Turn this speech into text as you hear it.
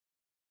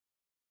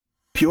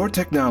Pure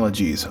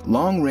Technologies'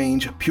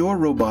 long-range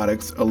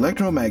PureRobotics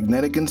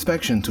electromagnetic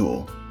inspection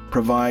tool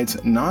provides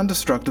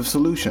non-destructive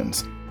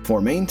solutions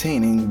for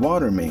maintaining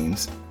water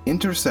mains,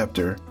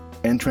 interceptor,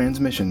 and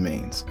transmission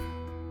mains.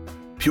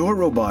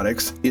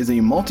 PureRobotics is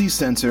a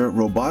multi-sensor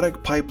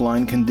robotic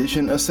pipeline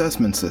condition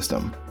assessment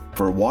system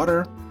for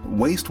water,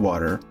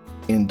 wastewater,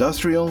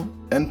 industrial,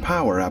 and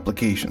power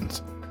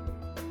applications.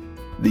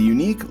 The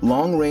unique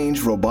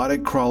long-range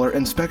robotic crawler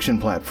inspection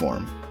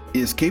platform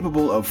is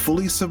capable of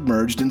fully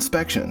submerged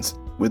inspections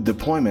with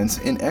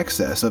deployments in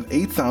excess of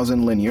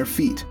 8,000 linear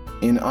feet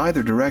in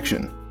either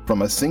direction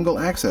from a single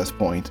access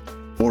point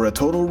or a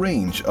total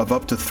range of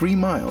up to 3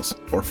 miles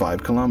or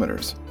 5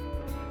 kilometers.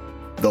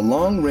 The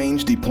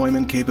long-range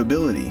deployment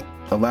capability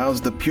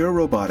allows the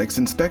PureRobotics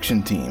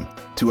inspection team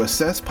to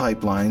assess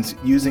pipelines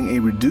using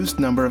a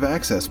reduced number of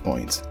access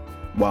points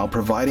while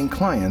providing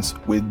clients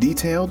with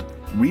detailed,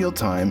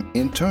 real-time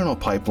internal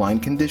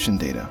pipeline condition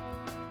data.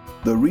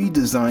 The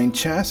redesigned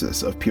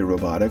chassis of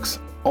PureRobotics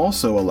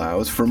also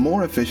allows for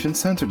more efficient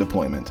sensor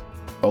deployment,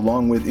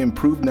 along with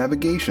improved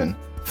navigation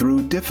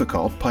through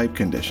difficult pipe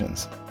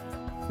conditions.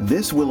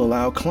 This will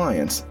allow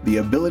clients the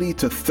ability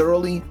to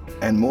thoroughly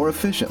and more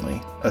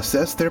efficiently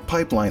assess their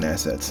pipeline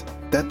assets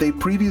that they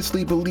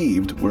previously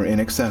believed were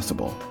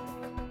inaccessible.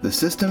 The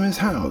system is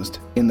housed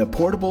in the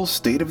portable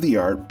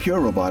state-of-the-art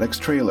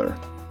PureRobotics trailer.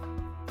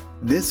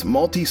 This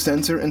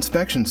multi-sensor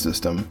inspection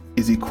system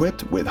is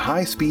equipped with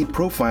high-speed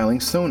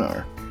profiling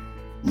sonar,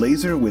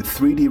 laser with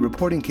 3D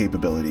reporting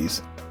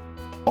capabilities,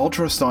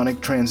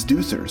 ultrasonic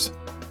transducers,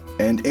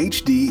 and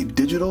HD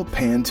digital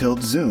pan-tilt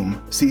zoom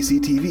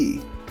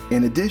CCTV,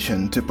 in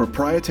addition to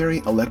proprietary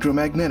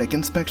electromagnetic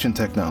inspection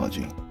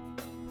technology.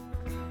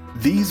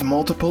 These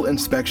multiple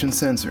inspection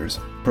sensors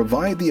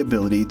provide the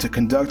ability to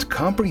conduct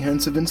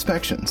comprehensive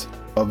inspections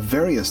of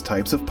various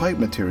types of pipe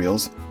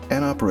materials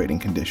and operating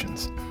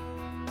conditions.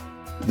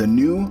 The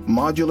new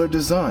modular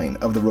design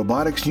of the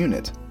robotics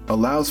unit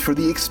allows for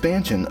the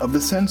expansion of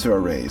the sensor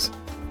arrays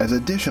as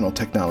additional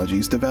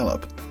technologies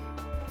develop.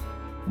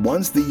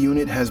 Once the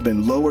unit has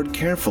been lowered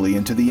carefully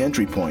into the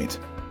entry point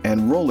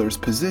and rollers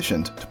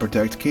positioned to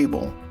protect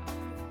cable,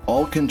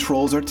 all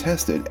controls are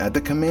tested at the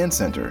command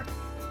center,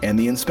 and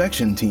the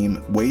inspection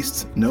team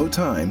wastes no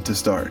time to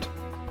start.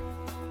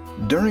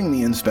 During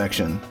the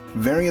inspection,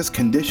 various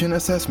condition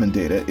assessment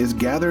data is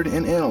gathered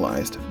and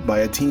analyzed by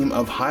a team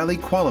of highly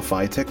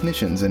qualified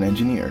technicians and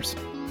engineers.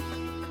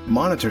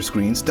 Monitor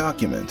screens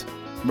document,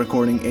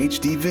 recording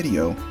HD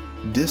video,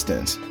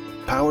 distance,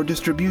 power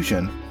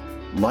distribution,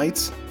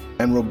 lights,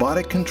 and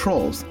robotic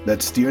controls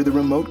that steer the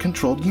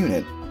remote-controlled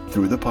unit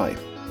through the pipe.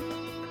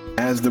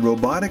 As the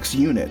robotics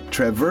unit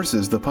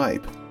traverses the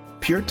pipe,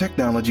 Pure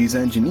Technologies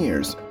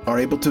engineers are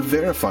able to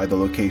verify the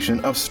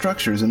location of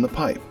structures in the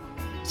pipe,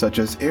 such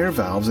as air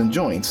valves and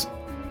joints,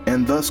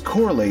 and thus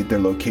correlate their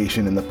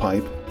location in the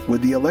pipe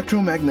with the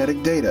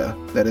electromagnetic data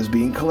that is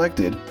being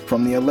collected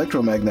from the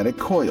electromagnetic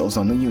coils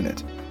on the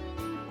unit.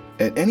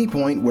 At any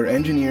point where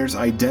engineers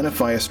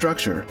identify a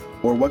structure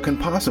or what can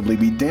possibly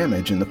be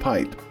damage in the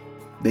pipe,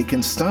 they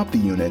can stop the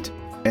unit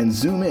and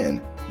zoom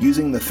in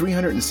using the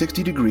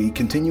 360-degree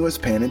continuous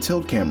pan and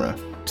tilt camera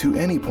to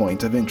any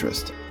point of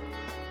interest.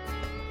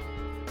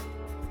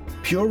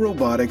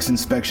 PureRobotics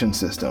inspection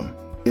system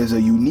is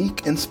a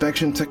unique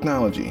inspection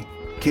technology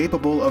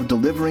capable of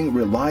delivering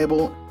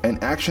reliable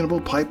and actionable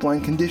pipeline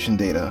condition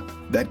data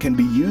that can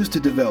be used to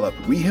develop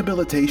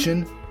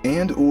rehabilitation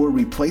and/or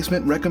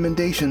replacement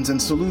recommendations and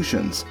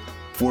solutions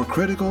for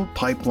critical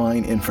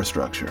pipeline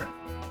infrastructure.